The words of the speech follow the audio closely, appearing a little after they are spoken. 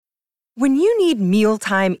When you need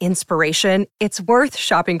mealtime inspiration, it's worth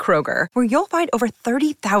shopping Kroger, where you'll find over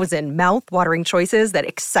 30,000 mouth-watering choices that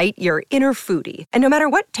excite your inner foodie. And no matter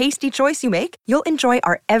what tasty choice you make, you'll enjoy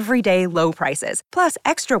our everyday low prices, plus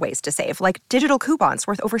extra ways to save, like digital coupons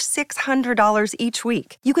worth over $600 each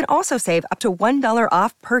week. You can also save up to $1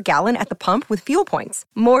 off per gallon at the pump with fuel points.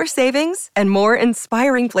 More savings and more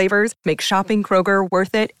inspiring flavors make shopping Kroger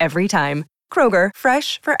worth it every time. Kroger,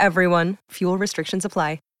 fresh for everyone. Fuel restrictions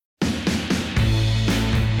apply.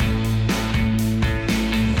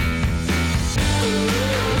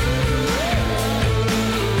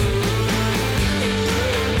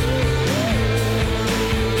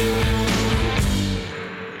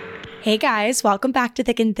 Hey guys, welcome back to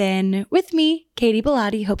Thick and Thin with me, Katie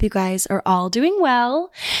Bellotti. Hope you guys are all doing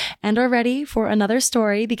well and are ready for another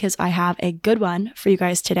story because I have a good one for you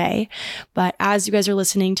guys today. But as you guys are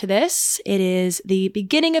listening to this, it is the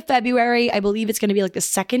beginning of February. I believe it's going to be like the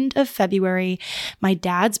 2nd of February, my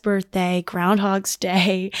dad's birthday, Groundhog's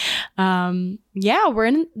Day. We're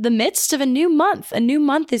in the midst of a new month. A new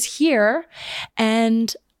month is here,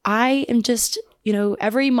 and I am just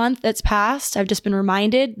every month that's passed, I've just been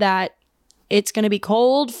reminded that it's going to be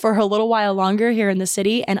cold for a little while longer here in the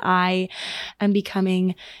city, and I am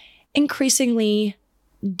becoming increasingly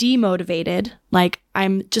demotivated. Like,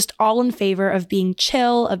 I'm just all in favor of being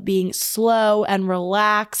chill, of being slow and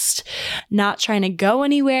relaxed, not trying to go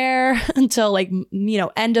anywhere until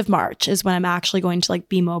end of March is when I'm actually going to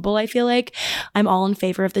be mobile. I feel like I'm all in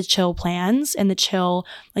favor of the chill plans and the chill,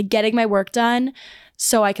 getting my work done,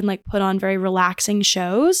 so I can put on very relaxing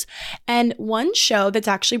shows. And one show that's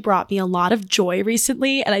actually brought me a lot of joy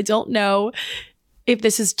recently, and I don't know if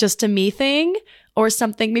this is just a me thing or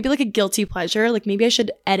something, maybe a guilty pleasure. Maybe I should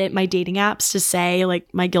edit my dating apps to say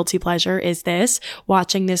my guilty pleasure is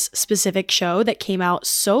watching this specific show that came out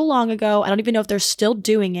so long ago. I don't even know if they're still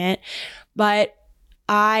doing it, but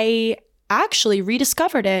I actually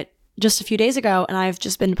rediscovered it just a few days ago, and I've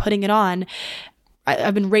just been putting it on.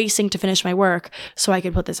 I've been racing to finish my work so I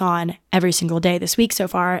could put this on every single day this week so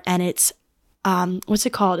far. And it's, what's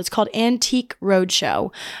it called? It's called Antique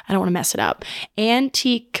Roadshow. I don't want to mess it up.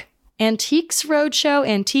 Antique Roadshow.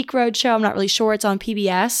 I'm not really sure. It's on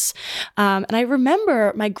PBS. And I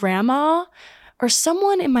remember my grandma or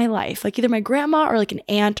someone in my life, either my grandma or an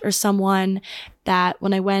aunt or someone, that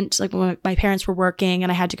when I went, when my parents were working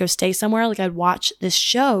and I had to go stay somewhere, I'd watch this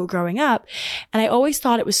show growing up. And I always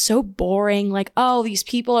thought it was so boring. Oh, these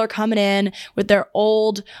people are coming in with their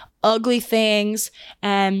old, ugly things,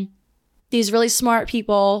 and these really smart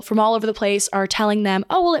people from all over the place are telling them,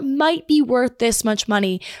 oh, well, it might be worth this much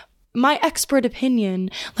money. My expert opinion,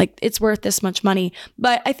 it's worth this much money.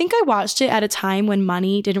 But I think I watched it at a time when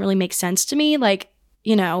money didn't really make sense to me.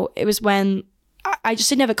 It was when I just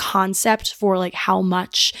didn't have a concept for how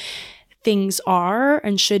much things are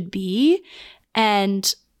and should be.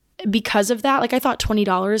 And because of that, I thought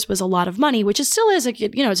 $20 was a lot of money, which it still is,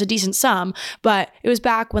 it's a decent sum. But it was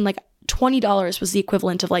back when $20 was the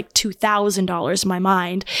equivalent of $2,000 in my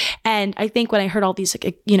mind. And I think when I heard all these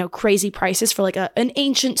crazy prices for an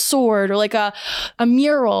ancient sword or a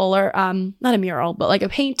mural, or not a mural, but a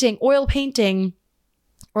painting, oil painting,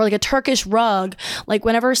 or a Turkish rug,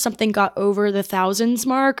 whenever something got over the thousands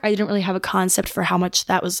mark, I didn't really have a concept for how much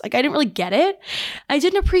that was. I didn't really get it. I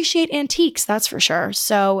didn't appreciate antiques, that's for sure.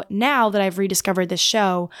 So now that I've rediscovered this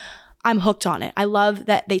show, I'm hooked on it. I love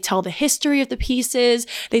that they tell the history of the pieces.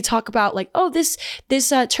 They talk about this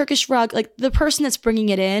Turkish rug, the person that's bringing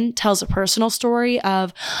it in tells a personal story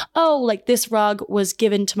of, this rug was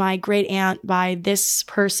given to my great aunt by this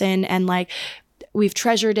person, and we've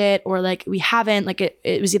treasured it, or we haven't,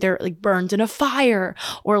 it was either burned in a fire,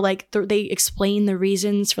 or they explain the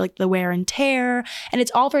reasons for the wear and tear, and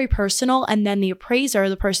it's all very personal. And then the appraiser,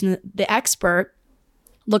 the person, the expert,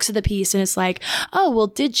 looks at the piece and it's oh, well,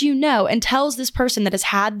 did you know? And tells this person that has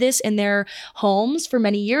had this in their homes for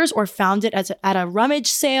many years, or found it at a rummage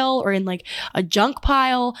sale or in a junk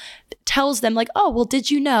pile, tells them oh, well,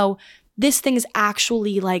 did you know this thing is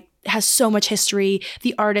actually has so much history.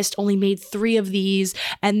 The artist only made 3 of these,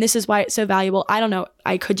 and this is why it's so valuable. I don't know.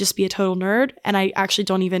 I could just be a total nerd, and I actually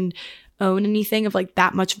don't even own anything of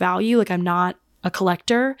that much value. I'm not a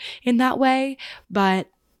collector in that way, but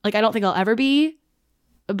I don't think I'll ever be.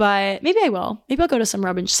 But maybe I will. Maybe I'll go to some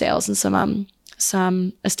rummage sales and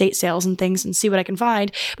some estate sales and things and see what I can find.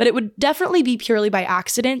 But it would definitely be purely by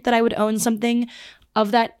accident that I would own something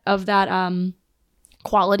of that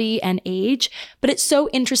quality and age. But it's so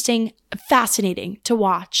interesting, fascinating to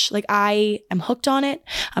watch. I am hooked on it.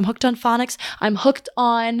 I'm hooked on phonics. I'm hooked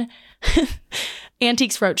on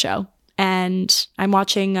Antiques Roadshow. And I'm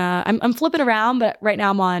watching, I'm flipping around, but right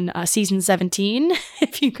now I'm on season 17.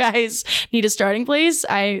 If you guys need a starting place,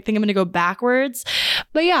 I think I'm going to go backwards.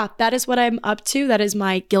 But yeah, that is what I'm up to. That is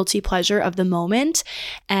my guilty pleasure of the moment.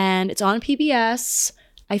 And it's on PBS.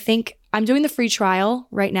 I think I'm doing the free trial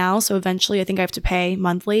right now. So eventually I think I have to pay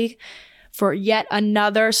monthly for yet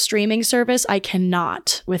another streaming service. I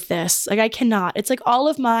cannot with this. Like, I cannot. It's like all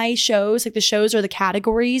of my shows, like the shows or the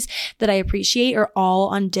categories that I appreciate are all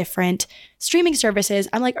on different streaming services.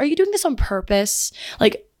 I'm like, are you doing this on purpose?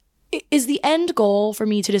 Like, is the end goal for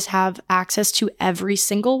me to just have access to every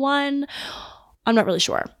single one? I'm not really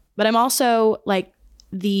sure. But I'm also like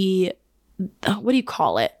what do you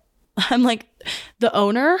call it? I'm like the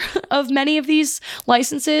owner of many of these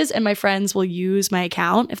licenses, and my friends will use my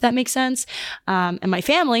account, if that makes sense. And my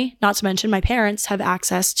family, not to mention my parents, have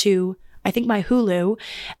access to, I think, my Hulu.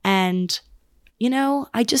 And,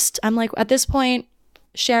 I'm like, at this point,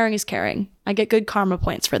 sharing is caring. I get good karma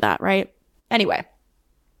points for that, right? Anyway.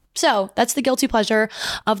 So that's the guilty pleasure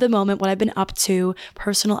of the moment, what I've been up to,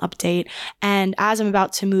 personal update. And as I'm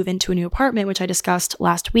about to move into a new apartment, which I discussed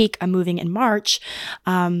last week, I'm moving in March.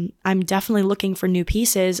 I'm definitely looking for new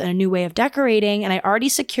pieces and a new way of decorating. And I already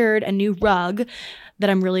secured a new rug that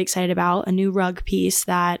I'm really excited about, a new rug piece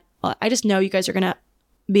that I just know you guys are going to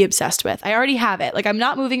be obsessed with. I already have it. Like, I'm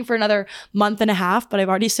not moving for another month and a half, but I've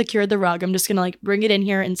already secured the rug. I'm just going to like bring it in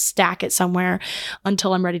here and stack it somewhere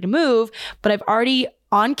until I'm ready to move. But I've already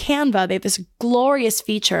on Canva, they have this glorious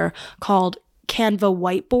feature called Canva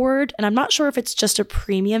Whiteboard. And I'm not sure if it's just a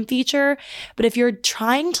premium feature, but if you're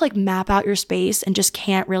trying to like map out your space and just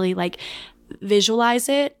can't really like visualize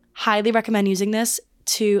it, highly recommend using this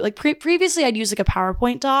to like previously I'd use like a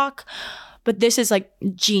PowerPoint doc, but this is like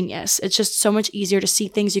genius. It's just so much easier to see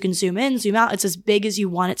things. You can zoom in, zoom out. It's as big as you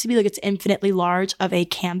want it to be. Like, it's infinitely large of a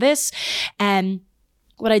canvas. And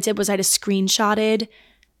what I did was I just screenshotted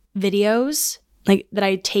videos like that I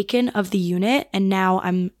had taken of the unit, and now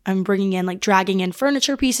I'm bringing in, like, dragging in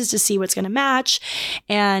furniture pieces to see what's going to match.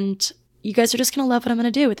 And you guys are just going to love what I'm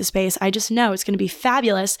going to do with the space. I just know it's going to be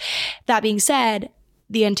fabulous. That being said,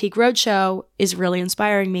 the Antique Roadshow is really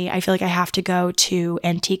inspiring me. I feel like I have to go to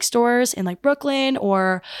antique stores in like Brooklyn,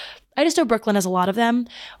 or I just know Brooklyn has a lot of them,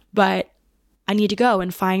 but I need to go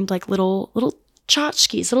and find like little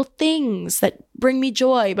tchotchkes, little things that bring me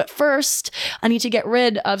joy. But first, I need to get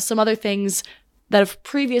rid of some other things that have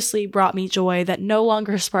previously brought me joy that no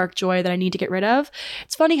longer spark joy that I need to get rid of.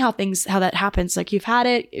 It's funny how that happens. Like, you've had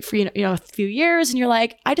it for, a few years, and you're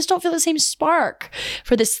like, I just don't feel the same spark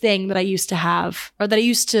for this thing that I used to have, or that I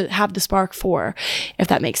used to have the spark for, if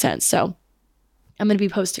that makes sense. So I'm going to be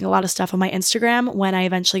posting a lot of stuff on my Instagram when I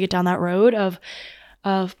eventually get down that road of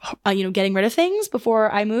getting rid of things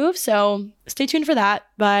before I move. So stay tuned for that.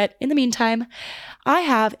 But in the meantime, I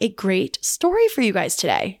have a great story for you guys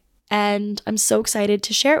today, and I'm so excited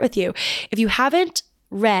to share it with you. If you haven't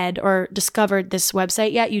read or discovered this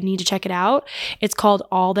website yet, you need to check it out. It's called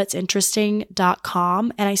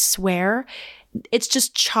allthat'sinteresting.com. And I swear it's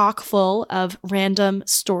just chock full of random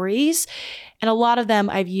stories. And a lot of them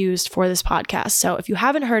I've used for this podcast. So if you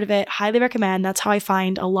haven't heard of it, highly recommend. That's how I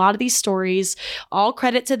find a lot of these stories. All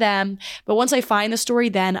credit to them. But once I find the story,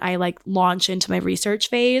 then I like launch into my research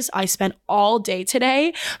phase. I spent all day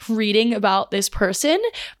today reading about this person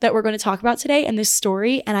that we're going to talk about today and this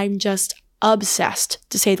story. And I'm just obsessed,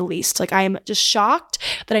 to say the least. Like, I am just shocked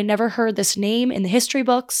that I never heard this name in the history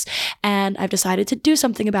books. And I've decided to do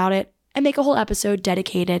something about it and make a whole episode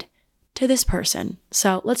dedicated to this person.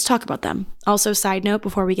 So let's talk about them. Also, side note,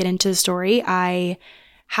 before we get into the story, I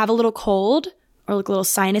have a little cold, or like a little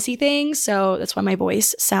sinusy thing. So that's why my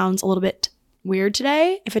voice sounds a little bit weird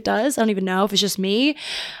today. If it does, I don't even know if it's just me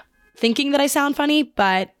thinking that I sound funny.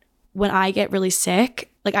 But when I get really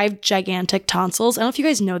sick, like, I have gigantic tonsils. I don't know if you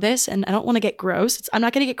guys know this, and I don't want to get gross. I'm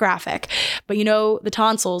not going to get graphic, but the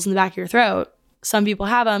tonsils in the back of your throat. Some people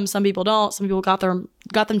have them, some people don't. Some people got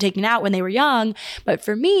them taken out when they were young. But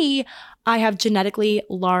for me, I have genetically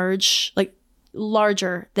large, like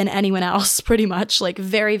larger than anyone else, pretty much, like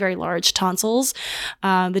very, very large tonsils.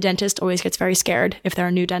 The dentist always gets very scared if they're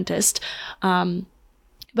a new dentist.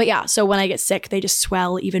 But yeah, so when I get sick, they just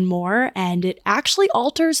swell even more, and it actually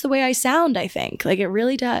alters the way I sound, I think. Like, it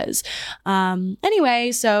really does.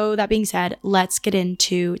 Anyway, so that being said, let's get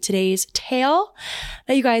into today's tale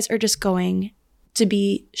that you guys are just going to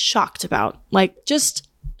be shocked about. Like, just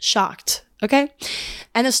shocked, okay?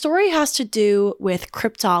 And the story has to do with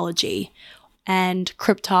cryptology and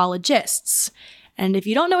cryptologists. And if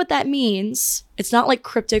you don't know what that means, it's not like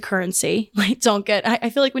cryptocurrency. Like, I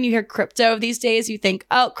feel like when you hear crypto these days, you think,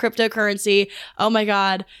 oh, cryptocurrency, oh my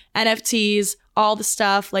God, NFTs, all the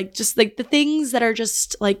stuff, like just like the things that are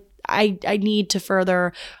just like, I need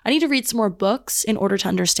to read some more books in order to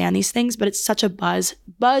understand these things, but it's such a buzz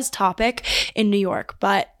topic in New York.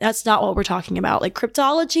 But that's not what we're talking about. Like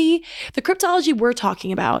cryptology, the cryptology we're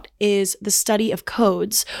talking about is the study of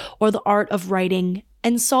codes or the art of writing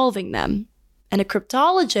and solving them. And a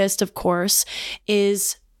cryptologist, of course,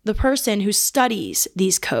 is the person who studies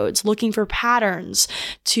these codes, looking for patterns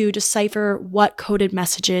to decipher what coded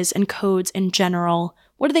messages and codes in general,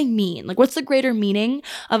 what do they mean? Like, what's the greater meaning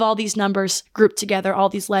of all these numbers grouped together, all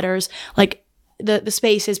these letters, like the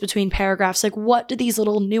spaces between paragraphs? Like, what do these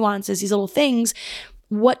little nuances, these little things,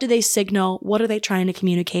 what do they signal? What are they trying to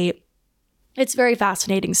communicate? It's very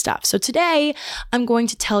fascinating stuff. So today, I'm going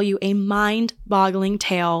to tell you a mind-boggling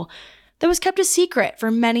tale that was kept a secret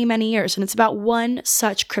for many, many years. And it's about one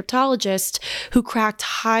such cryptologist who cracked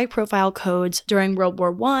high-profile codes during World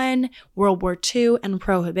War I, World War II, and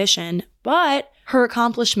Prohibition. But her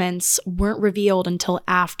accomplishments weren't revealed until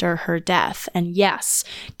after her death. And yes,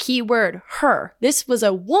 keyword, her. This was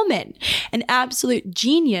a woman, an absolute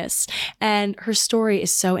genius. And her story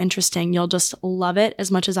is so interesting. You'll just love it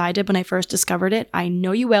as much as I did when I first discovered it. I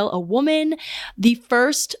know you will. A woman, the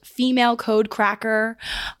first female code cracker,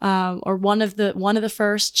 or one of the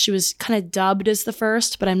first. She was kind of dubbed as the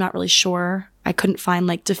first, but I'm not really sure. I couldn't find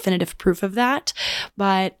like definitive proof of that.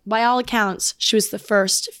 But by all accounts, she was the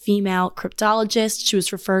first female cryptologist. She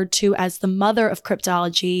was referred to as the mother of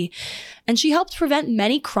cryptology. And she helped prevent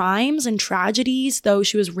many crimes and tragedies, though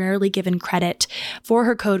she was rarely given credit for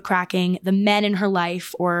her code cracking. The men in her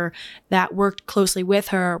life or that worked closely with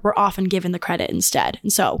her were often given the credit instead.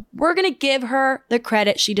 And so we're going to give her the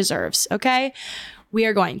credit she deserves, okay? We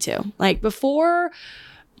are going to. Like before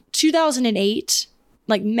 2008,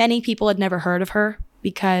 like many people had never heard of her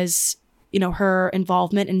because, you know, her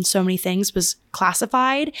involvement in so many things was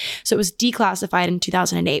classified. So it was declassified in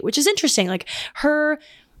 2008, which is interesting. Like her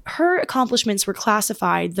accomplishments were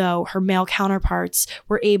classified, though her male counterparts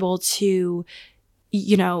were able to,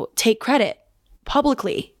 you know, take credit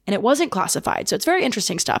publicly and it wasn't classified. So it's very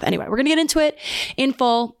interesting stuff. Anyway, we're going to get into it in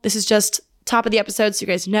full. This is just top of the episode so you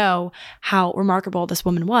guys know how remarkable this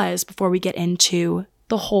woman was before we get into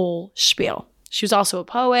the whole spiel. She was also a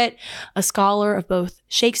poet, a scholar of both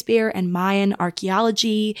Shakespeare and Mayan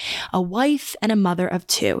archaeology, a wife, and a mother of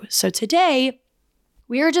two. So today,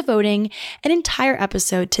 we are devoting an entire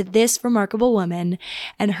episode to this remarkable woman,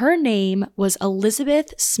 and her name was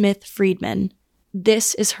Elizabeth Smith Friedman.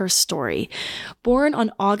 This is her story. Born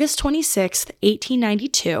on August 26th,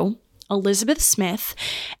 1892, Elizabeth Smith,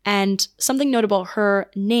 and something notable, her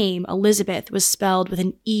name, Elizabeth, was spelled with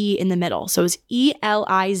an E in the middle. So it was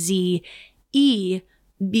Elizebeth.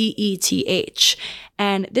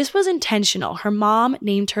 And this was intentional. Her mom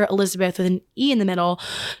named her Elizabeth with an E in the middle,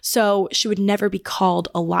 so she would never be called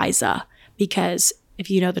Eliza, because if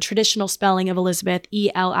you know the traditional spelling of Elizabeth,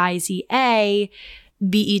 Elizabeth,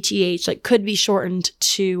 like could be shortened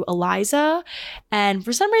to Eliza. And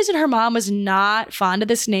for some reason, her mom was not fond of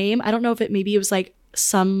this name. I don't know if maybe it was like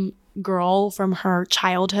some girl from her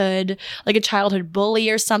childhood, like a childhood bully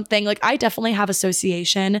or something. Like I definitely have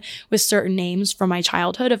association with certain names from my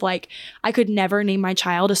childhood of like, I could never name my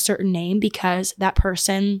child a certain name because that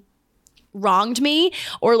person wronged me,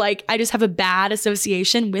 or like I just have a bad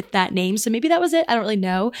association with that name. So maybe that was it. I don't really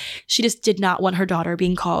know. She just did not want her daughter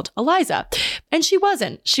being called Eliza. And she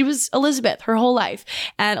wasn't. She was Elizabeth her whole life.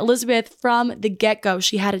 And Elizabeth, from the get-go,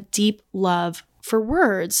 she had a deep love for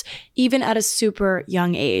words, even at a super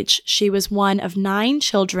young age. She was one of 9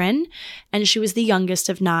 children, and she was the youngest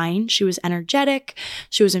of 9. She was energetic,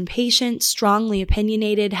 she was impatient, strongly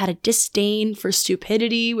opinionated, had a disdain for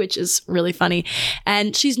stupidity, which is really funny.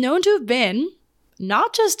 And she's known to have been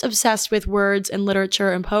not just obsessed with words and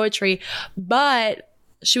literature and poetry, but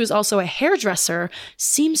she was also a hairdresser,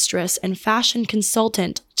 seamstress, and fashion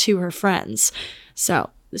consultant to her friends. So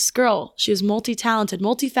this girl, she was multi-talented,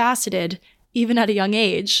 multifaceted, even at a young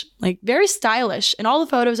age, like very stylish. In all the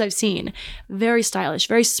photos I've seen, very stylish,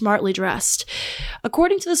 very smartly dressed.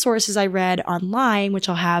 According to the sources I read online, which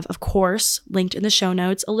I'll have, of course, linked in the show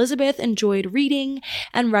notes, Elizabeth enjoyed reading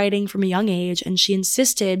and writing from a young age, and she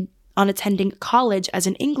insisted on attending college as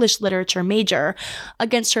an English literature major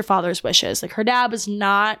against her father's wishes. Like her dad was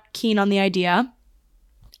not keen on the idea.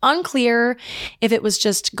 Unclear if it was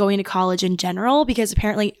just going to college in general, because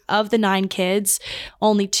apparently of the 9 kids,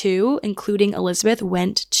 only 2, including Elizabeth,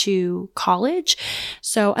 went to college.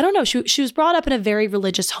 So I don't know. She was brought up in a very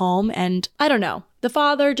religious home, and I don't know. The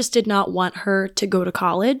father just did not want her to go to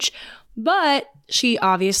college, but she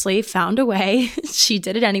obviously found a way. She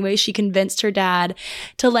did it anyway. She convinced her dad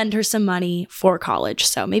to lend her some money for college.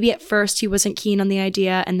 So maybe at first he wasn't keen on the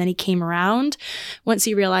idea, and then he came around once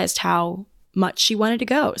he realized how much she wanted to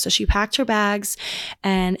go. So she packed her bags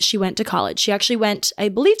and she went to college. She actually went, I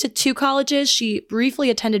believe, to 2 colleges. She briefly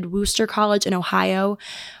attended Wooster College in Ohio,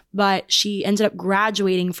 but she ended up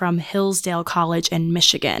graduating from Hillsdale College in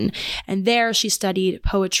Michigan. And there she studied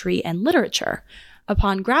poetry and literature.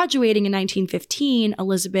 Upon graduating in 1915,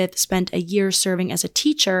 Elizabeth spent a year serving as a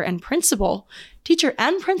teacher and principal,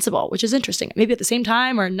 which is interesting. Maybe at the same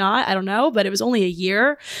time or not, I don't know, but it was only a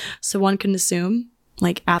year, so one can assume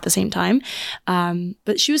like at the same time.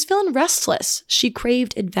 But she was feeling restless. She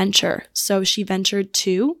craved adventure. So she ventured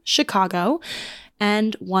to Chicago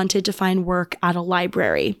and wanted to find work at a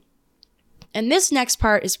library. And this next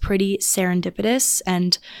part is pretty serendipitous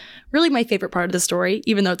and really my favorite part of the story,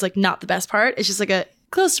 even though it's like not the best part. It's just like a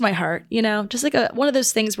close to my heart, you know, just like one of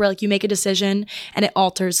those things where like you make a decision and it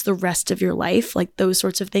alters the rest of your life. Like those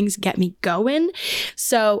sorts of things get me going.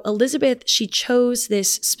 So Elizabeth, she chose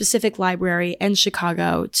this specific library in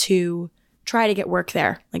Chicago to try to get work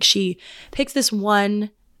there. Like she picked this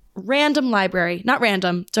one random library, not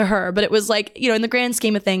random to her, but it was like, you know, in the grand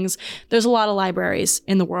scheme of things, there's a lot of libraries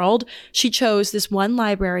in the world. She chose this one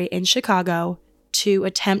library in Chicago to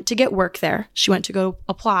attempt to get work there. She went to go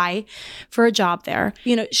apply for a job there.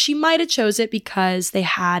 You know, she might have chose it because they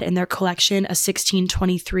had in their collection a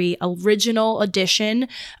 1623 original edition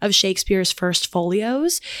of Shakespeare's First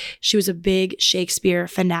Folios. She was a big Shakespeare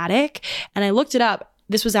fanatic, and I looked it up.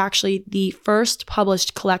 This was actually the first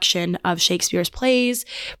published collection of Shakespeare's plays,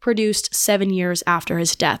 produced 7 years after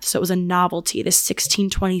his death. So it was a novelty, this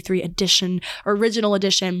 1623 edition, original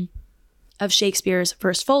edition of Shakespeare's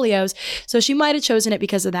First Folios. So she might have chosen it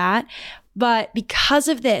because of that. But because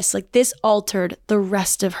of this, like this altered the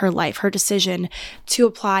rest of her life, her decision to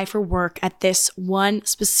apply for work at this one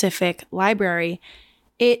specific library.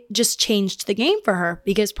 It just changed the game for her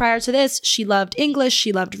because prior to this, she loved English,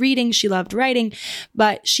 she loved reading, she loved writing,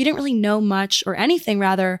 but she didn't really know much or anything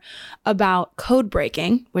rather about code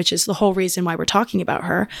breaking, which is the whole reason why we're talking about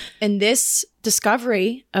her. And this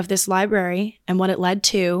discovery of this library and what it led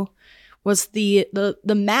to was the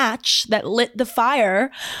match that lit the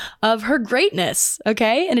fire of her greatness,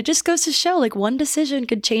 okay? And it just goes to show, like, one decision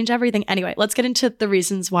could change everything. Anyway, let's get into the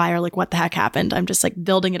reasons why or, like, what the heck happened. I'm just, like,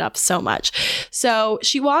 building it up so much. So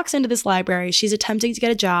she walks into this library. She's attempting to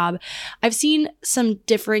get a job. I've seen some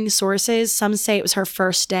differing sources. Some say it was her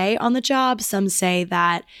first day on the job. Some say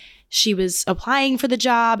that she was applying for the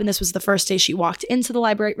job and this was the first day she walked into the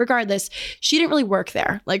library. Regardless, she didn't really work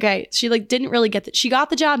there. She didn't really get she got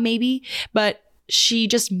the job maybe, but she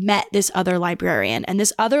just met this other librarian. And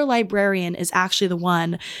this other librarian is actually the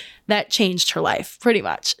one that changed her life, pretty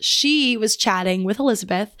much. She was chatting with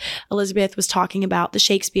Elizabeth. Elizabeth was talking about the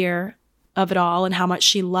Shakespeare of it all and how much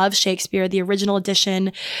she loves Shakespeare, the original edition,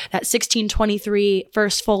 that 1623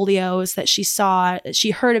 First Folios that she saw, that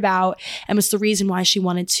she heard about, and was the reason why she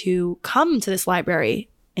wanted to come to this library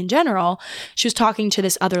in general. She was talking to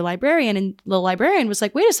this other librarian, and the librarian was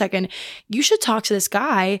like, wait a second, you should talk to this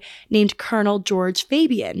guy named Colonel George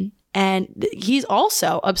Fabian. And he's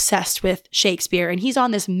also obsessed with Shakespeare, and he's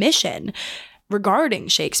on this mission regarding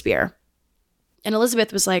Shakespeare. And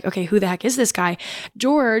Elizabeth was like, okay, who the heck is this guy?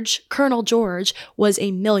 Colonel George was a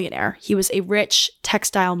millionaire. He was a rich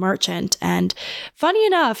textile merchant. And funny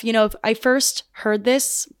enough, you know, if I first heard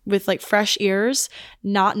this with like fresh ears,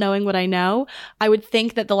 not knowing what I know, I would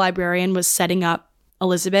think that the librarian was setting up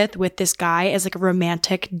Elizabeth with this guy as like a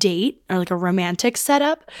romantic date or like a romantic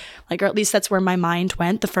setup. Like, or at least that's where my mind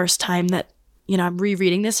went the first time that, you know, I'm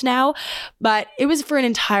rereading this now, but it was for an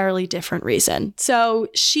entirely different reason. So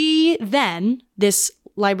she then, this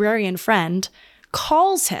librarian friend,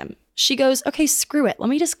 calls him. She goes, okay, screw it. Let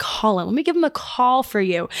me just call him. Let me give him a call for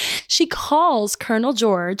you. She calls Colonel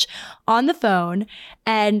George on the phone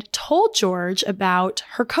and told George about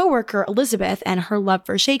her coworker, Elizabeth, and her love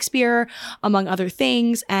for Shakespeare, among other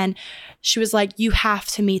things. And she was like, you have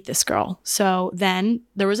to meet this girl. So then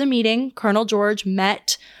there was a meeting. Colonel George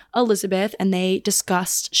met Elizabeth and they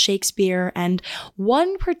discussed Shakespeare and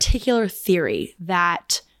one particular theory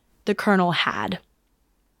that the colonel had.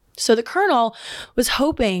 So the colonel was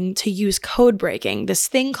hoping to use code breaking, this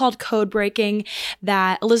thing called code breaking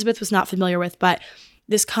that Elizabeth was not familiar with, but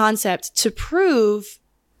this concept to prove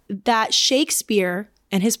that Shakespeare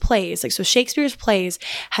and his plays, like so Shakespeare's plays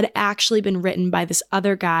had actually been written by this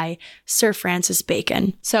other guy, Sir Francis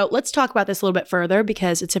Bacon. So let's talk about this a little bit further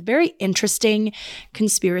because it's a very interesting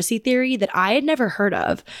conspiracy theory that I had never heard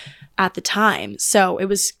of. at the time. So it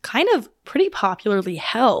was kind of pretty popularly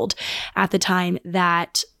held at the time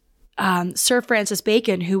that Sir Francis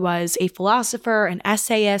Bacon, who was a philosopher, an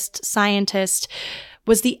essayist, scientist,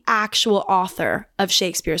 was the actual author of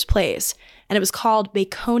Shakespeare's plays. And it was called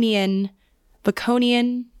Baconian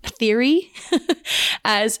theory,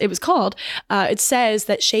 as it was called. It says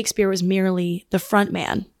that Shakespeare was merely the front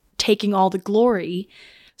man, taking all the glory,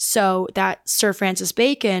 so that Sir Francis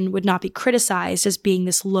Bacon would not be criticized as being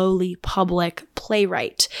this lowly public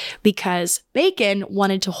playwright, because Bacon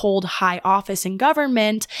wanted to hold high office in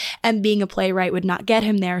government, and being a playwright would not get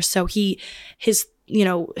him there. So his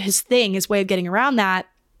way of getting around that,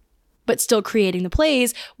 but still creating the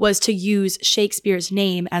plays, was to use Shakespeare's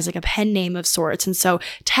name as like a pen name of sorts. And so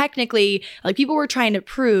technically, like, people were trying to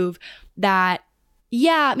prove that,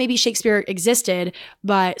 yeah, maybe Shakespeare existed,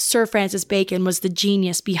 but Sir Francis Bacon was the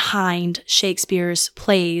genius behind Shakespeare's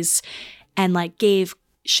plays, and like gave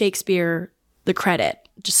Shakespeare the credit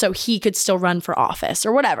just so he could still run for office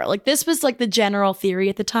or whatever. Like, this was like the general theory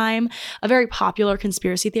at the time, a very popular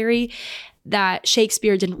conspiracy theory, that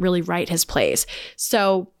Shakespeare didn't really write his plays.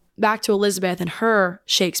 So back to Elizabeth and her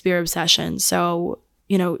Shakespeare obsession. So,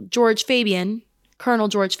 Colonel George Fabian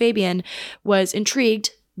was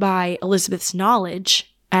intrigued by Elizabeth's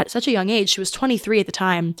knowledge at such a young age. She was 23 at the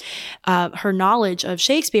time, her knowledge of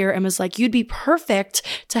Shakespeare, and was like, you'd be perfect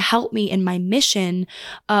to help me in my mission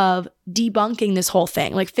of debunking this whole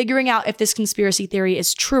thing, like figuring out if this conspiracy theory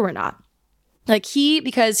is true or not. Like,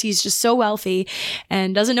 because he's just so wealthy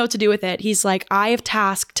and doesn't know what to do with it, he's like, I have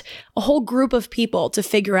tasked a whole group of people to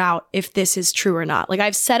figure out if this is true or not. Like,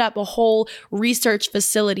 I've set up a whole research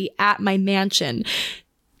facility at my mansion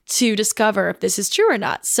to discover if this is true or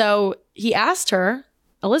not. So he asked her,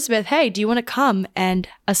 Elizabeth, hey, do you want to come and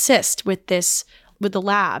assist with this, with the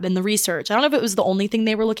lab and the research? I don't know if it was the only thing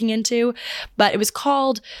they were looking into, but it was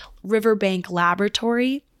called Riverbank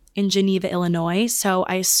Laboratory in Geneva, Illinois. So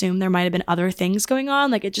I assume there might have been other things going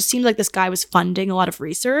on. Like, it just seemed like this guy was funding a lot of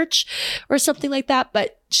research or something like that.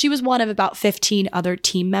 But she was one of about 15 other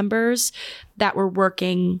team members that were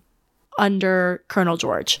working under Colonel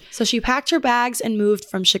George. So she packed her bags and moved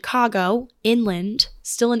from Chicago inland,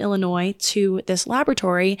 still in Illinois, to this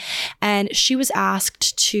laboratory. And she was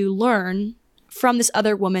asked to learn from this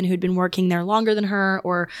other woman who'd been working there longer than her,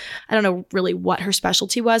 or I don't know really what her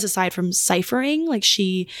specialty was aside from ciphering. Like,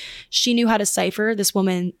 she knew how to cipher, this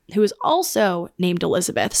woman who was also named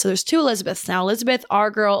Elizabeth. So there's two Elizabeths now. Elizabeth, our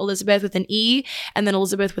girl Elizabeth with an E, and then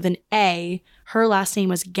Elizabeth with an A. Her last name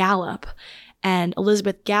was Gallup. And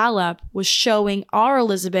Elizabeth Gallup was showing our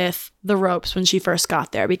Elizabeth the ropes when she first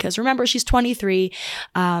got there, because remember, she's 23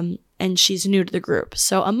 and she's new to the group.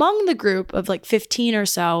 So among the group of like 15 or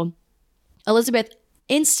so, Elizabeth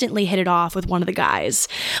instantly hit it off with one of the guys,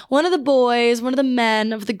 one of the boys, one of the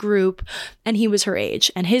men of the group, and he was her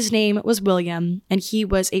age. And his name was William, and he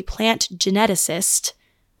was a plant geneticist.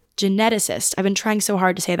 I've been trying so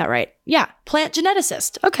hard to say that right. Yeah, plant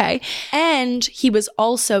geneticist. Okay. And he was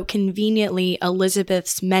also conveniently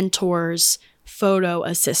Elizabeth's mentor's photo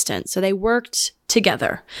assistant. So they worked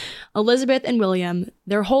together. Elizabeth and William,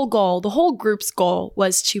 their whole goal, the whole group's goal,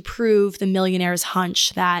 was to prove the millionaire's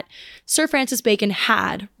hunch that Sir Francis Bacon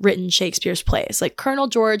had written Shakespeare's plays. Like, Colonel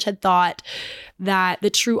George had thought that the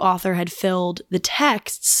true author had filled the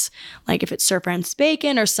texts, like if it's Sir Francis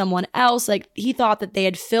Bacon or someone else, like he thought that they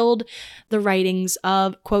had filled the writings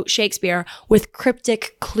of, quote, Shakespeare with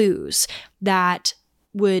cryptic clues that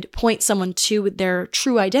would point someone to their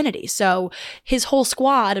true identity. So his whole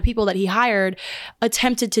squad of people that he hired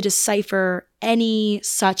attempted to decipher any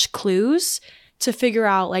such clues to figure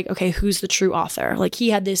out, like, okay, who's the true author? Like, he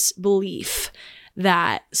had this belief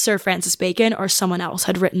that Sir Francis Bacon or someone else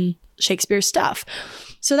had written Shakespeare's stuff.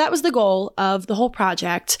 So that was the goal of the whole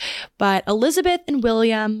project. But Elizabeth and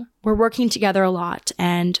William were working together a lot.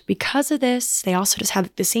 And because of this, they also just had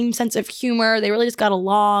the same sense of humor. They really just got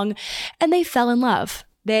along, and they fell in love.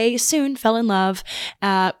 They soon fell in love,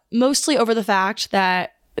 mostly over the fact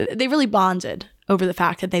that they really bonded over the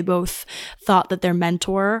fact that they both thought that their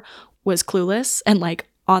mentor was clueless and like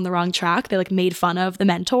on the wrong track. They like made fun of the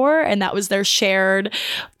mentor, and that was their shared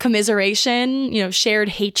commiseration, shared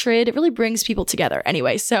hatred. It really brings people together.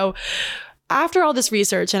 Anyway, so after all this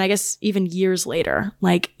research, and I guess even years later,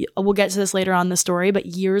 like we'll get to this later on in the story, but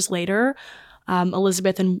years later,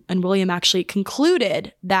 Elizabeth and William actually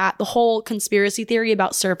concluded that the whole conspiracy theory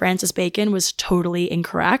about Sir Francis Bacon was totally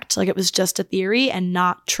incorrect. Like, it was just a theory and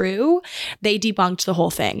not true. They debunked the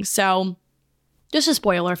whole thing. So Just a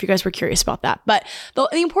spoiler if you guys were curious about that. But the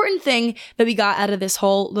important thing that we got out of this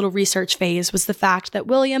whole little research phase was the fact that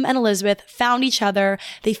William and Elizabeth found each other.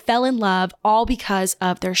 They fell in love all because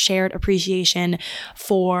of their shared appreciation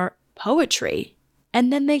for poetry.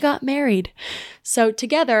 And then they got married. So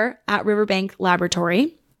together at Riverbank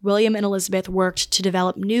Laboratory, William and Elizabeth worked to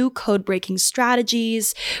develop new code-breaking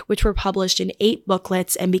strategies, which were published in 8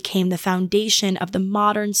 booklets and became the foundation of the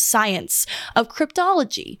modern science of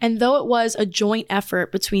cryptology. And though it was a joint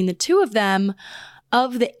effort between the two of them,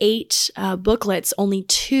 of the 8 booklets, only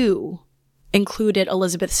 2 included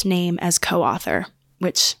Elizabeth's name as co-author,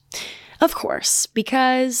 which, of course,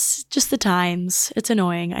 because just the times, it's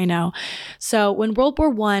annoying, I know. So when World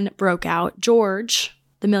War I broke out, George,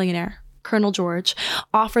 the millionaire, Colonel George,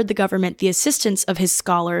 offered the government the assistance of his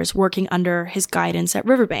scholars working under his guidance at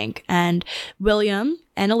Riverbank. And William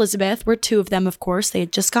and Elizabeth were 2 of them, of course. They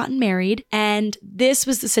had just gotten married. And this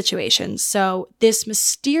was the situation. So this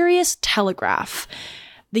mysterious telegraph,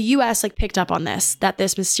 the U.S. picked up on this, that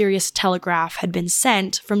this mysterious telegraph had been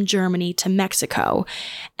sent from Germany to Mexico.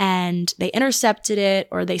 And they intercepted it,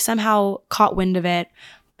 or they somehow caught wind of it.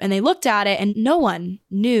 And they looked at it, and no one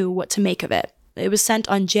knew what to make of it. It was sent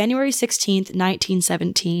on January 16th,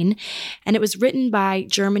 1917, and it was written by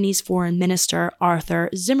Germany's foreign minister, Arthur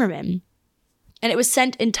Zimmermann. And it was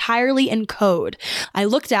sent entirely in code. I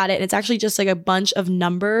looked at it, and it's actually just a bunch of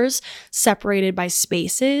numbers separated by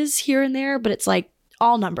spaces here and there, but it's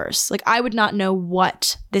all numbers. I would not know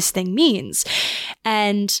what this thing means.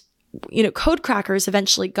 And code crackers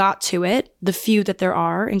eventually got to it, the few that there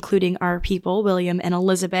are, including our people, William and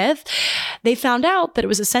Elizabeth. They found out that it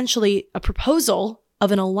was essentially a proposal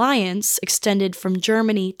of an alliance extended from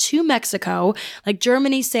Germany to Mexico,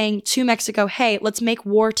 Germany saying to Mexico, hey, let's make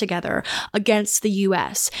war together against the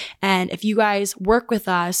US. And if you guys work with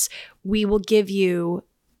us, we will give you,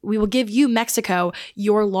 Mexico,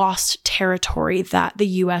 your lost territory that the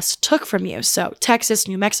U.S. took from you. So Texas,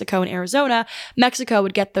 New Mexico, and Arizona, Mexico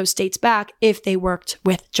would get those states back if they worked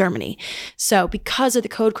with Germany. So because of the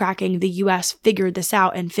code cracking, the U.S. figured this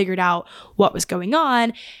out and figured out what was going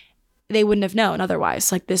on. They wouldn't have known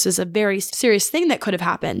otherwise. This is a very serious thing that could have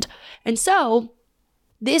happened. And so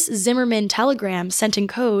this Zimmermann telegram sent in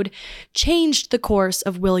code changed the course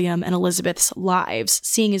of William and Elizabeth's lives,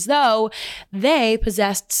 seeing as though they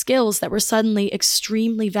possessed skills that were suddenly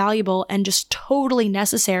extremely valuable and just totally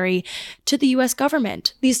necessary to the US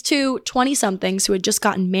government. These 2 20-somethings who had just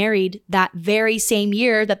gotten married that very same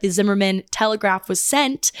year that the Zimmermann telegraph was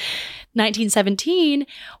sent, 1917,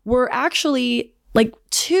 were actually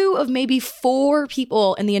 2 of maybe 4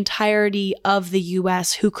 people in the entirety of the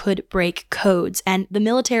US who could break codes. And the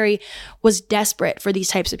military was desperate for these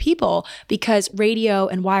types of people because radio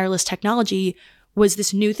and wireless technology was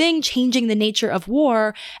this new thing changing the nature of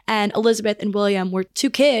war. And Elizabeth and William were 2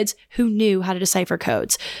 kids who knew how to decipher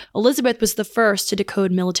codes. Elizabeth was the first to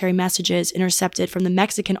decode military messages intercepted from the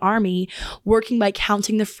Mexican army, working by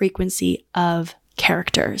counting the frequency of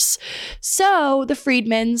characters. So the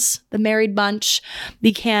Friedmans, the married bunch,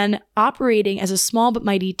 began operating as a small but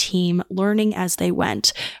mighty team, learning as they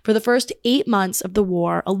went. For the first 8 months of the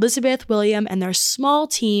war, Elizabeth, William, and their small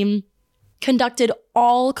team conducted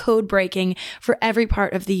all code breaking for every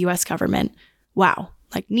part of the US government. Wow.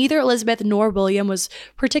 Neither Elizabeth nor William was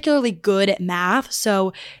particularly good at math,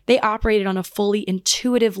 so they operated on a fully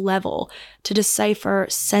intuitive level to decipher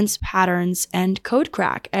sense patterns and code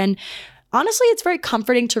crack. And honestly, it's very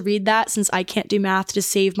comforting to read that since I can't do math to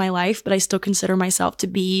save my life, but I still consider myself to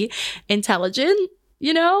be intelligent,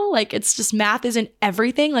 it's just math isn't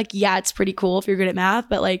everything. Yeah, it's pretty cool if you're good at math,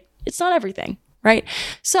 but it's not everything, right?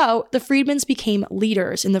 So the Friedmans became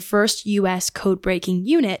leaders in the first U.S. code-breaking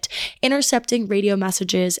unit, intercepting radio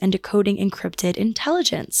messages and decoding encrypted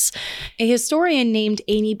intelligence. A historian named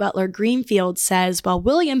Amy Butler Greenfield says, while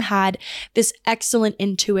William had this excellent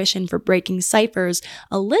intuition for breaking ciphers,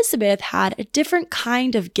 Elizabeth had a different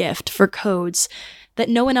kind of gift for codes that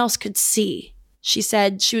no one else could see. She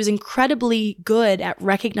said she was incredibly good at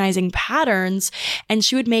recognizing patterns, and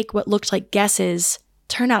she would make what looked like guesses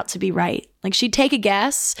turn out to be right. She'd take a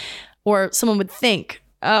guess, or someone would think,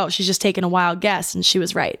 oh, she's just taking a wild guess, and she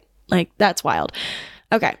was right. That's wild.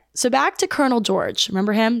 Okay, so back to Colonel George.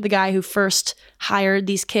 Remember him? The guy who first hired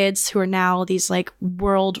these kids who are now these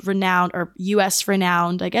world-renowned or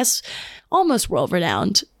US-renowned, I guess almost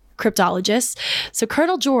world-renowned cryptologists. So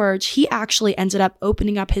Colonel George, he actually ended up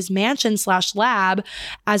opening up his mansion/lab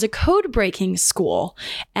as a code-breaking school,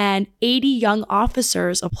 and 80 young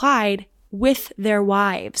officers applied with their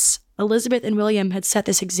wives. Elizabeth and William had set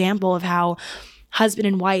this example of how husband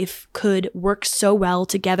and wife could work so well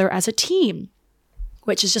together as a team.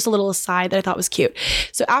 which is just a little aside that I thought was cute.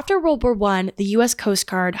 So after World War I, the U.S. Coast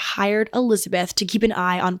Guard hired Elizabeth to keep an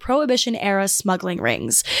eye on Prohibition-era smuggling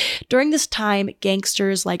rings. During this time,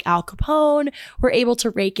 gangsters like Al Capone were able to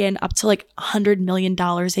rake in up to like $100 million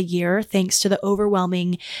a year thanks to the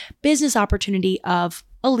overwhelming business opportunity of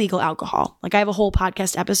illegal alcohol. Like I have a whole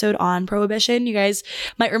podcast episode on prohibition. You guys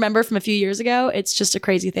might remember from a few years ago. It's just a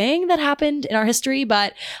crazy thing that happened in our history,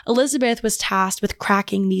 but Elizabeth was tasked with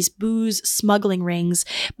cracking these booze smuggling rings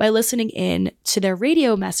by listening in to their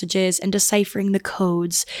radio messages and deciphering the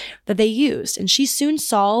codes that they used. And she soon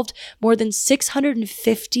solved more than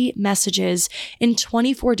 650 messages in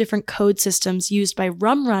 24 different code systems used by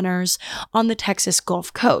rum runners on the Texas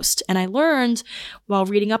Gulf Coast. And I learned while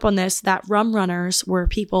reading up on this that rum runners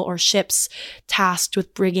were people or ships tasked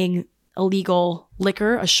with bringing illegal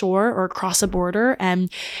liquor ashore or across a border.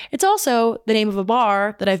 And it's also the name of a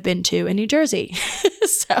bar that I've been to in New Jersey.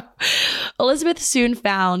 So Elizabeth soon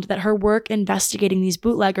found that her work investigating these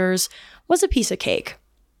bootleggers was a piece of cake,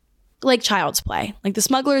 like child's play. Like the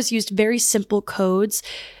smugglers used very simple codes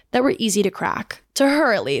that were easy to crack, to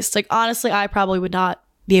her at least. Like honestly, I probably would not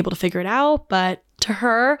be able to figure it out, but to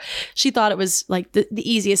her, she thought it was like the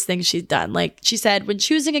easiest thing she'd done. Like she said, when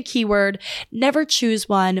choosing a keyword, never choose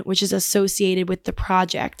one which is associated with the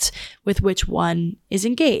project with which one is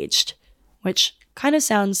engaged, which kind of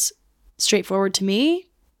sounds straightforward to me,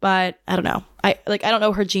 but I don't know. I don't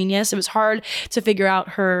know her genius. It was hard to figure out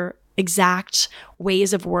her exact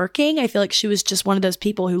ways of working. I feel like she was just one of those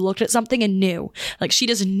people who looked at something and knew. Like she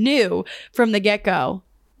just knew from the get-go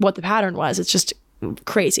what the pattern was. It's just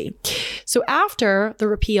crazy. So after the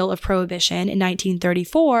repeal of Prohibition in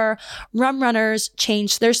 1934, rum runners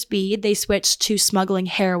changed their speed. They switched to smuggling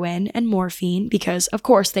heroin and morphine because, of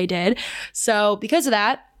course, they did. So because of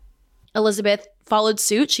that, Elizabeth followed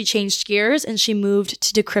suit. She changed gears and she moved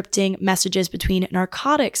to decrypting messages between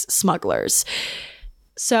narcotics smugglers.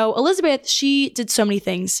 So Elizabeth, she did so many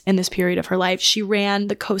things in this period of her life. She ran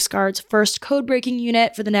the Coast Guard's first code-breaking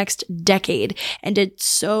unit for the next decade and did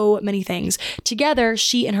so many things. Together,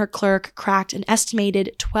 she and her clerk cracked an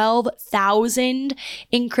estimated 12,000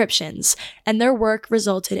 encryptions, and their work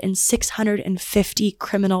resulted in 650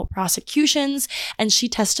 criminal prosecutions, and she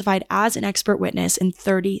testified as an expert witness in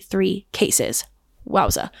 33 cases.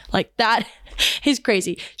 Wowza. Like, that is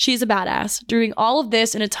crazy. She's a badass. Doing all of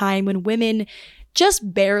this in a time when women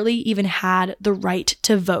just barely even had the right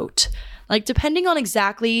to vote. Like, depending on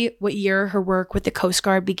exactly what year her work with the Coast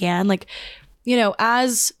Guard began, like, you know,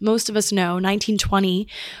 as most of us know, 1920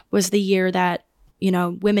 was the year that, you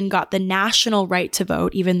know, women got the national right to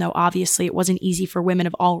vote, even though obviously it wasn't easy for women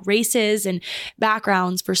of all races and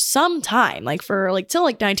backgrounds for some time, till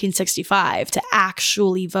 1965 to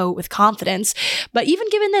actually vote with confidence. But even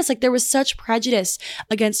given this, like, there was such prejudice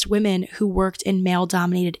against women who worked in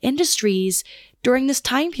male-dominated industries during this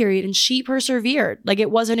time period, and she persevered. Like, it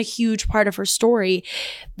wasn't a huge part of her story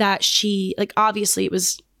that she, like, obviously it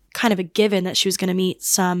was kind of a given that she was going to meet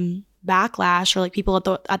some backlash or like people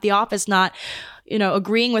at the office not, you know,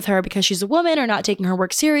 agreeing with her because she's a woman or not taking her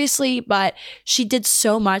work seriously. But she did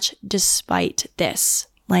so much despite this,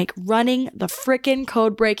 like running the frickin'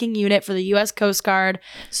 code-breaking unit for the U.S. Coast Guard.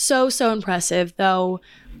 So impressive. Though,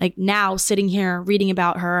 like, now sitting here reading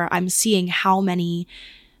about her, I'm seeing how many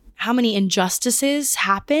injustices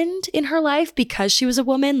happened in her life because she was a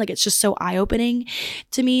woman. Like, it's just so eye-opening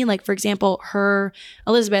to me. Like, for example,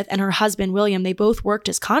 Elizabeth and her husband, William, they both worked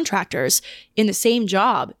as contractors in the same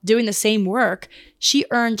job, doing the same work. She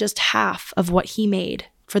earned just half of what he made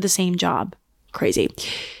for the same job. Crazy.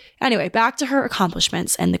 Anyway, back to her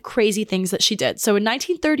accomplishments and the crazy things that she did. So in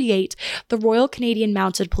 1938, the Royal Canadian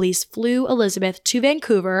Mounted Police flew Elizabeth to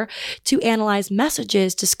Vancouver to analyze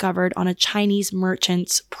messages discovered on a Chinese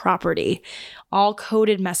merchant's property, all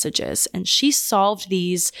coded messages. And she solved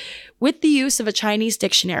these with the use of a Chinese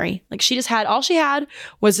dictionary. Like, all she had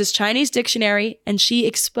was this Chinese dictionary, and she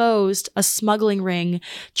exposed a smuggling ring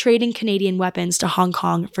trading Canadian weapons to Hong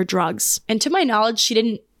Kong for drugs. And to my knowledge, she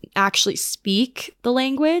didn't actually speak the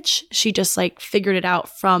language. She just figured it out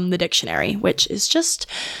from the dictionary, which is just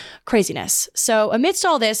craziness. So amidst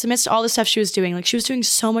all the stuff she was doing, she was doing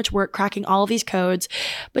so much work cracking all of these codes,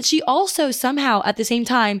 but she also somehow at the same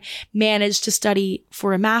time managed to study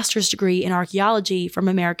for a master's degree in archaeology from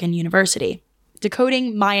American University.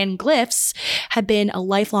 Decoding Mayan glyphs had been a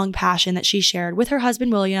lifelong passion that she shared with her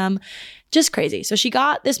husband, William. Just crazy. So she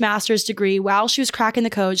got this master's degree while she was cracking the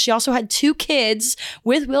code. She also had 2 kids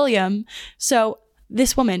with William. So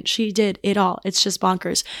this woman, she did it all. It's just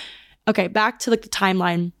bonkers. Okay, back to the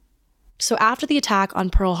timeline. So after the attack on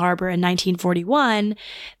Pearl Harbor in 1941,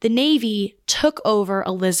 the Navy took over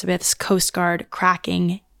Elizabeth's Coast Guard code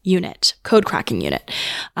cracking unit.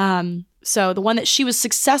 So the one that she was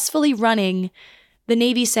successfully running, the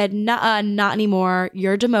Navy said, not anymore.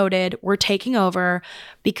 You're demoted. We're taking over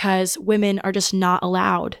because women are just not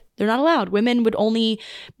allowed. They're not allowed. Women would only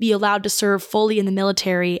be allowed to serve fully in the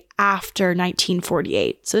military after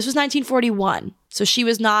 1948. So this was 1941. So she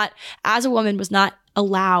was not, as a woman, was not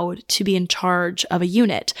allowed to be in charge of a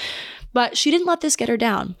unit. But she didn't let this get her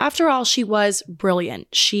down. After all, she was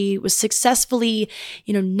brilliant. She was successfully,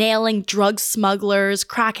 nailing drug smugglers,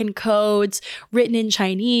 cracking codes written in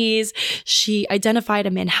Chinese. She identified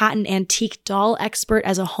a Manhattan antique doll expert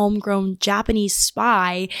as a homegrown Japanese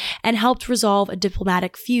spy and helped resolve a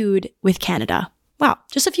diplomatic feud with Canada. Wow,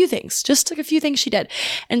 just a few things. Just like a few things she did.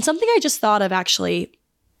 And something I just thought of actually,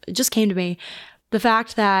 it just came to me, the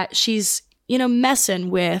fact that she's, messing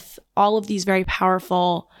with all of these very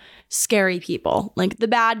powerful, scary people, like the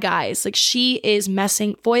bad guys. Like she is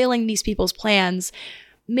foiling these people's plans.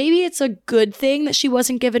 Maybe it's a good thing that she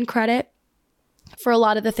wasn't given credit for a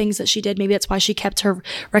lot of the things that she did. Maybe that's why she kept her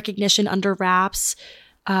recognition under wraps.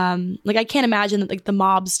 I can't imagine that like the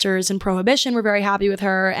mobsters in Prohibition were very happy with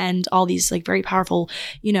her and all these like very powerful,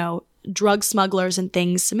 drug smugglers and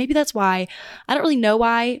things. So maybe that's why. I don't really know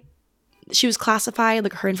why she was classified,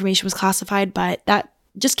 like her information was classified, but that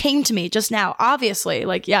just came to me just now, obviously.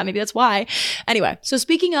 Maybe that's why. Anyway, so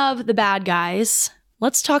speaking of the bad guys,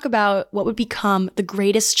 let's talk about what would become the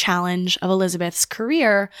greatest challenge of Elizabeth's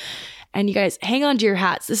career. And you guys, hang on to your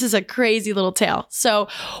hats. This is a crazy little tale. So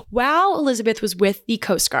while Elizabeth was with the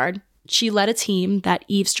Coast Guard, she led a team that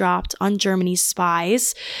eavesdropped on Germany's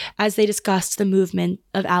spies as they discussed the movement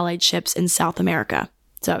of Allied ships in South America.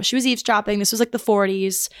 So she was eavesdropping. This was like the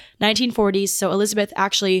 1940s. So Elizabeth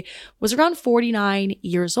actually was around 49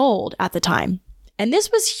 years old at the time. And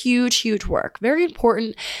this was huge, huge work. Very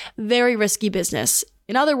important, very risky business.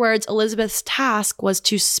 In other words, Elizabeth's task was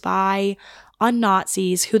to spy on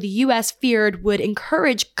Nazis who the U.S. feared would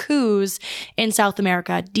encourage coups in South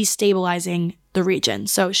America, destabilizing the region.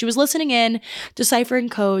 So she was listening in, deciphering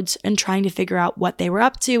codes, and trying to figure out what they were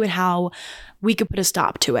up to and how we could put a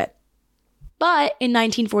stop to it. But in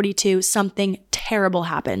 1942, something terrible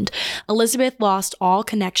happened. Elizabeth lost all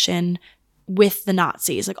connection with the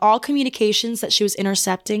Nazis. Like all communications that she was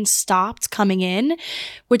intercepting stopped coming in,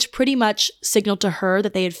 which pretty much signaled to her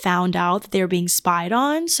that they had found out that they were being spied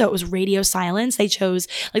on. So it was radio silence. They chose,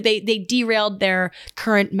 they derailed their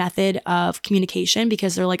current method of communication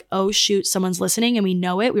because they're like, oh shoot, someone's listening and we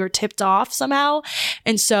know it. We were tipped off somehow.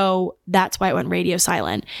 And so that's why it went radio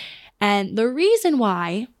silent. And the reason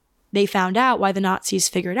why they found out, why the Nazis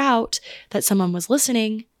figured out that someone was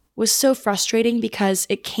listening, was so frustrating because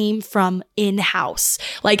it came from in-house.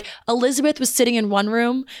 Like Elizabeth was sitting in one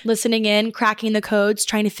room, listening in, cracking the codes,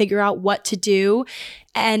 trying to figure out what to do.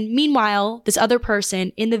 And meanwhile, this other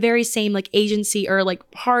person in the very same agency or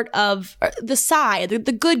part of the side,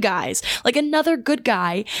 the good guys, another good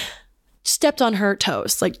guy stepped on her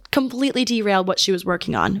toes, completely derailed what she was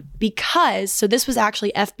working on. So this was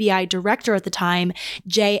actually FBI director at the time,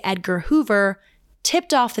 J. Edgar Hoover,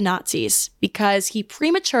 tipped off the Nazis because he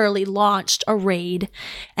prematurely launched a raid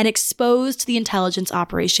and exposed the intelligence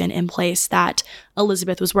operation in place that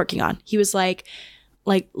Elizabeth was working on. He was like,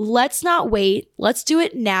 let's not wait. Let's do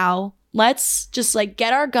it now. Let's just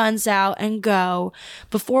get our guns out and go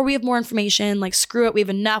before we have more information. Screw it. We have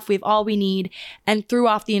enough. We have all we need, and threw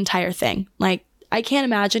off the entire thing. I can't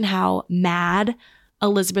imagine how mad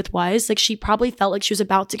Elizabeth was. She probably felt like she was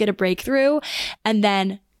about to get a breakthrough and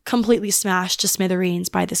then completely smashed to smithereens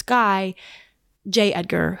by this guy, J.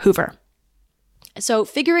 Edgar Hoover. So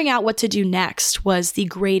figuring out what to do next was the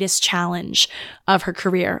greatest challenge of her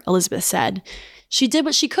career, Elizabeth said. She did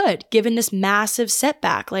what she could, given this massive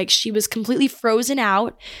setback. She was completely frozen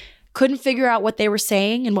out, couldn't figure out what they were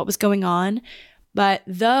saying and what was going on. But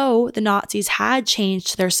though the Nazis had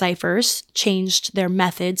changed their ciphers, changed their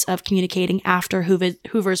methods of communicating after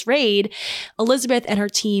Hoover's raid, Elizabeth and her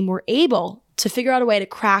team were able to figure out a way to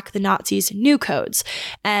crack the Nazis' new codes.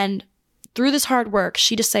 And through this hard work,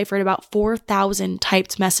 she deciphered about 4,000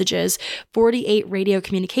 typed messages, 48 radio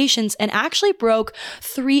communications, and actually broke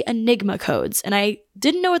 3 Enigma codes. And I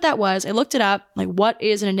didn't know what that was. I looked it up, what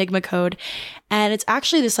is an Enigma code? And it's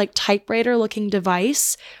actually this typewriter-looking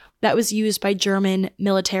device that was used by German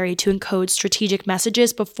military to encode strategic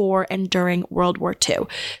messages before and during World War II.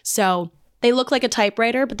 So they look like a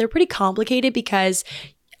typewriter, but they're pretty complicated because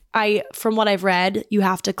from what I've read, you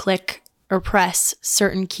have to click or press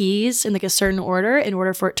certain keys in like a certain order in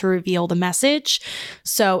order for it to reveal the message.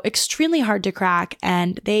 So extremely hard to crack,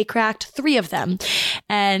 and they cracked 3 of them.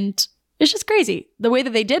 And it's just crazy. The way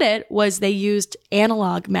that they did it was they used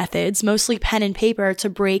analog methods, mostly pen and paper, to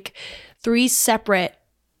break 3 separate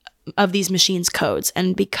of these machines' codes.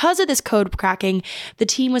 And because of this code cracking, the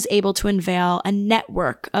team was able to unveil a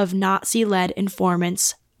network of Nazi-led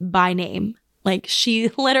informants by name. Like, she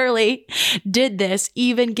literally did this,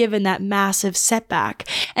 even given that massive setback.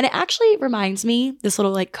 And it actually reminds me, this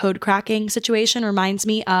little like code cracking situation reminds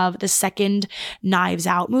me of the second Knives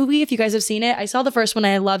Out movie. If you guys have seen it, I saw the first one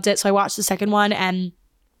and I loved it. So I watched the second one and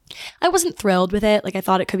I wasn't thrilled with it. Like, I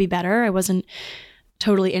thought it could be better. I wasn't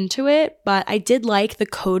totally into it, but I did like the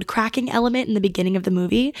code cracking element in the beginning of the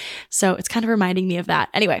movie. So it's kind of reminding me of that.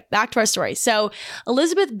 Anyway, back to our story. So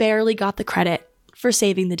Elizabeth barely got the credit for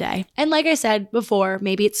saving the day. And like I said before,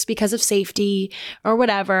 maybe it's because of safety or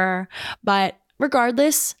whatever, but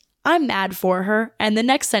regardless, I'm mad for her. And the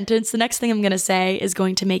next sentence, the next thing I'm going to say is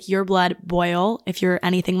going to make your blood boil if you're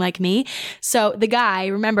anything like me. So the guy,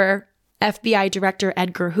 remember, FBI Director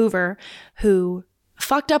Edgar Hoover, who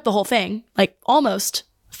fucked up the whole thing, like almost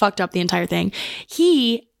fucked up the entire thing,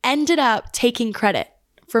 he ended up taking credit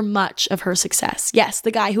for much of her success. Yes,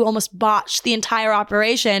 the guy who almost botched the entire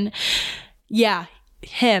operation. Yeah,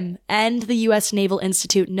 him. And the U.S. Naval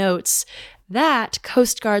Institute notes that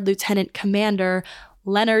Coast Guard Lieutenant Commander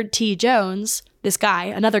Leonard T. Jones, this guy,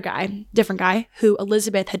 another guy, different guy, who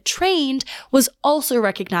Elizabeth had trained, was also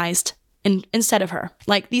recognized instead of her.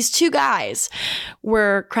 Like, these 2 guys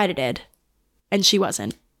were credited and she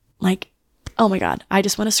wasn't. Like, oh my God, I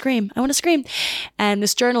just want to scream. I want to scream. And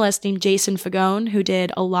this journalist named Jason Fagone, who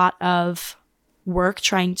did a lot of work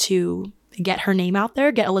trying to get her name out there,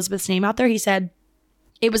 get Elizabeth's name out there, he said,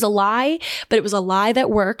 it was a lie, but it was a lie that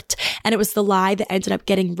worked. And it was the lie that ended up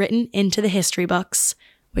getting written into the history books,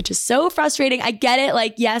 which is so frustrating. I get it.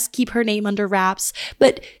 Like, yes, keep her name under wraps.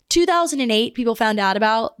 But 2008, people found out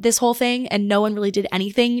about this whole thing and no one really did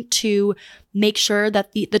anything to make sure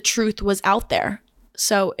that the truth was out there.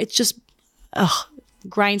 So it's just,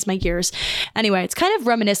 grinds my gears. Anyway, it's kind of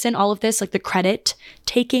reminiscent, all of this, like the credit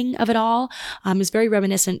taking of it all, is very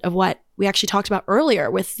reminiscent of what we actually talked about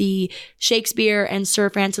earlier with the Shakespeare and Sir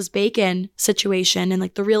Francis Bacon situation, and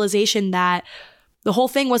like the realization that the whole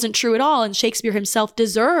thing wasn't true at all, and Shakespeare himself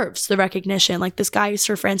deserves the recognition. Like, this guy,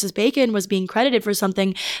 Sir Francis Bacon, was being credited for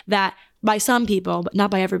something that by some people, but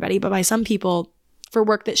not by everybody, but by some people, for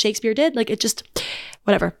work that Shakespeare did. Like, it just,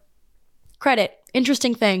 whatever. Credit.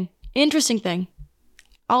 Interesting thing.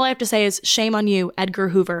 All I have to say is shame on you, Edgar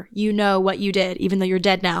Hoover. You know what you did, even though you're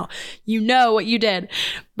dead now. You know what you did.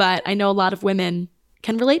 But I know a lot of women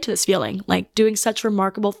can relate to this feeling, like doing such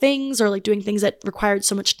remarkable things or like doing things that required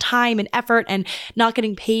so much time and effort and not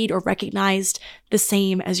getting paid or recognized the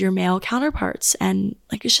same as your male counterparts. And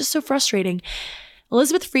like, it's just so frustrating.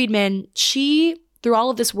 Elizabeth Friedman, she, through all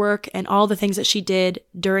of this work and all the things that she did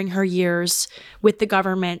during her years with the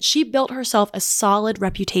government, she built herself a solid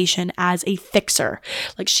reputation as a fixer.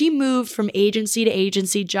 Like, she moved from agency to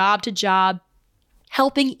agency, job to job,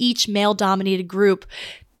 helping each male-dominated group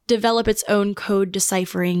develop its own code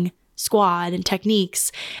deciphering squad and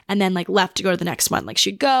techniques, and then like left to go to the next one. Like,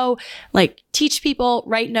 she'd go, like, teach people,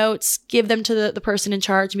 write notes, give them to the person in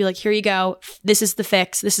charge and be like, here you go. This is the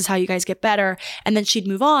fix. This is how you guys get better. And then she'd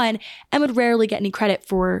move on and would rarely get any credit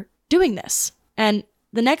for doing this. And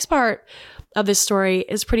the next part of this story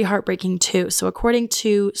is pretty heartbreaking too. So according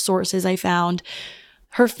to sources I found,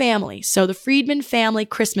 her family, so the Friedman family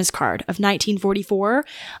Christmas card of 1944,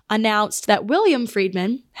 announced that William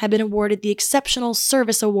Friedman had been awarded the Exceptional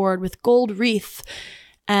Service Award with gold wreath,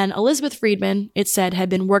 and Elizabeth Friedman, it said, had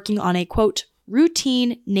been working on a, quote,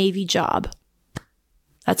 routine Navy job.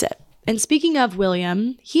 That's it. And speaking of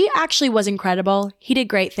William, he actually was incredible. He did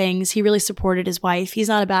great things. He really supported his wife. He's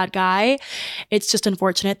not a bad guy. It's just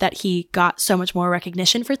unfortunate that he got so much more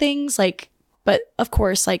recognition for things, but of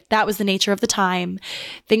course, that was the nature of the time.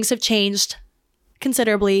 Things have changed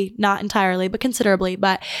considerably, not entirely, but considerably.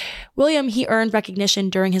 But William, he earned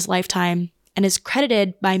recognition during his lifetime and is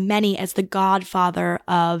credited by many as the godfather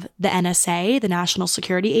of the NSA, the National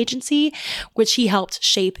Security Agency, which he helped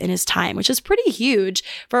shape in his time, which is pretty huge.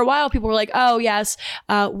 For a while, people were like, oh, yes,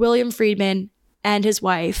 William Friedman and his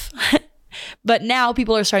wife. But now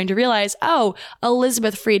people are starting to realize, oh,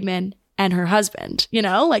 Elizabeth Friedman and her husband,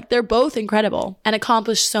 they're both incredible and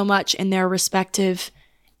accomplished so much in their respective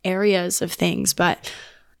areas of things. But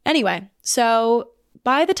anyway, so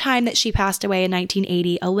by the time that she passed away in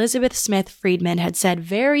 1980, Elizabeth Smith Friedman had said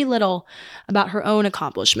very little about her own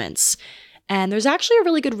accomplishments. And there's actually a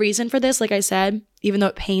really good reason for this. Like I said, even though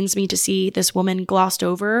it pains me to see this woman glossed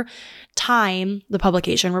over, Time, the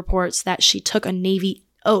publication, reports that she took a Navy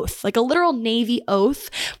oath, like a literal Navy oath,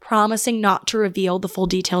 promising not to reveal the full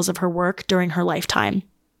details of her work during her lifetime.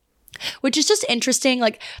 Which is just interesting.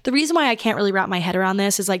 Like, the reason why I can't really wrap my head around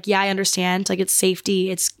this is like, yeah, I understand, like, it's safety,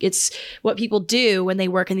 it's what people do when they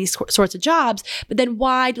work in these sorts of jobs, but then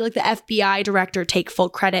why do like the FBI director take full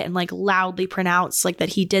credit and like loudly pronounce like that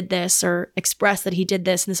he did this, or express that he did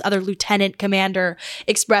this, and this other lieutenant commander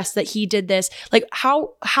expressed that he did this? Like,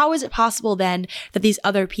 how is it possible then that these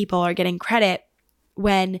other people are getting credit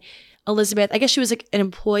when Elizabeth, I guess she was like an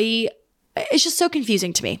employee? It's just so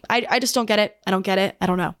confusing to me. I just don't get it. I don't get it. I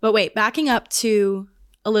don't know. But wait, backing up to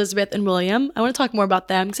Elizabeth and William, I want to talk more about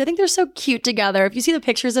them because I think they're so cute together. If you see the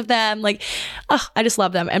pictures of them, like, I just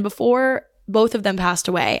love them. And before both of them passed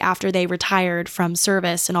away, after they retired from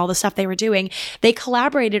service and all the stuff they were doing, they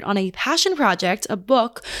collaborated on a passion project, a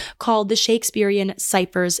book called The Shakespearean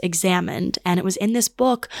Ciphers Examined. And it was in this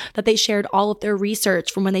book that they shared all of their research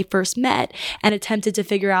from when they first met and attempted to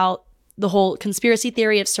figure out the whole conspiracy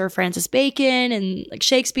theory of Sir Francis Bacon and like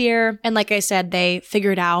Shakespeare. And like I said, they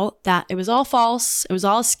figured out that it was all false. It was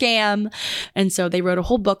all a scam. And so they wrote a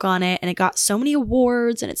whole book on it, and it got so many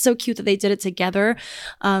awards, and it's so cute that they did it together.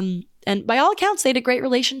 And by all accounts, they had a great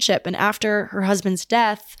relationship. And after her husband's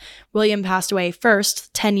death, William passed away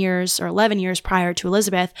first, 10 years or 11 years prior to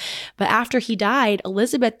Elizabeth. But after he died,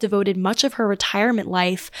 Elizabeth devoted much of her retirement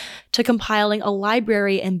life to compiling a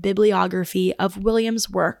library and bibliography of William's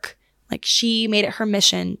work. Like, she made it her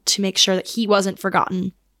mission to make sure that he wasn't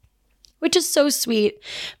forgotten, which is so sweet.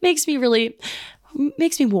 Makes me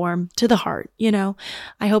warm to the heart, you know?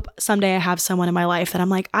 I hope someday I have someone in my life that I'm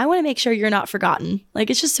like, I want to make sure you're not forgotten. Like,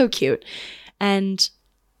 it's just so cute. And,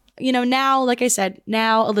 you know, now, like I said,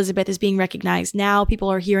 now Elizabeth is being recognized. Now people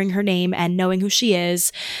are hearing her name and knowing who she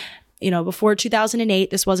is. You know, before 2008,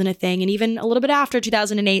 this wasn't a thing. And even a little bit after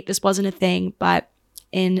 2008, this wasn't a thing. But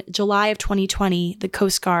in July of 2020, the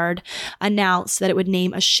Coast Guard announced that it would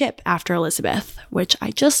name a ship after Elizabeth, which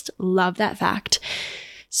I just love that fact.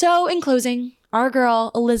 So in closing, our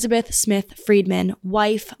girl, Elizabeth Smith Friedman,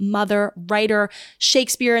 wife, mother, writer,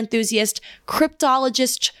 Shakespeare enthusiast,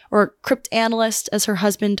 cryptologist, or cryptanalyst, as her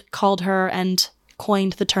husband called her and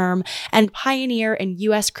coined the term, and pioneer in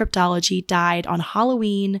U.S. cryptology, died on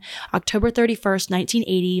Halloween, October 31st,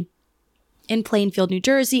 1980, in Plainfield, New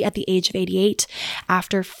Jersey, at the age of 88.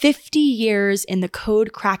 After 50 years in the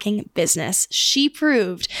code cracking business, she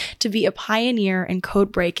proved to be a pioneer in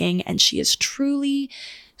code breaking, and she is truly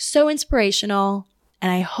so inspirational.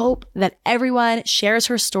 And I hope that everyone shares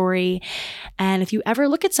her story. And if you ever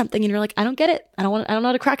look at something and you're like, I don't get it, I don't know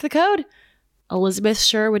how to crack the code, Elizabeth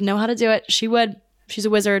sure would know how to do it. She would. She's a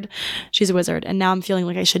wizard. She's a wizard. And now I'm feeling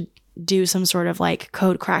like I should do some sort of like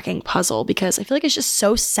code cracking puzzle, because I feel like it's just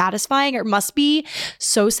so satisfying, or it must be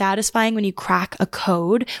so satisfying when you crack a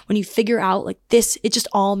code, when you figure out like this, it just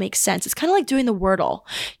all makes sense. It's kind of like doing the Wordle.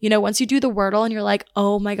 You know, once you do the Wordle and you're like,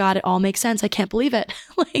 oh my God, it all makes sense. I can't believe it.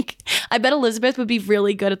 Like, I bet Elizabeth would be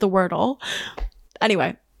really good at the Wordle.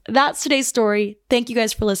 Anyway, that's today's story. Thank you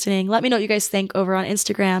guys for listening. Let me know what you guys think over on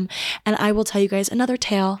Instagram, and I will tell you guys another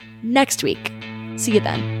tale next week. See you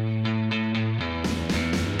then.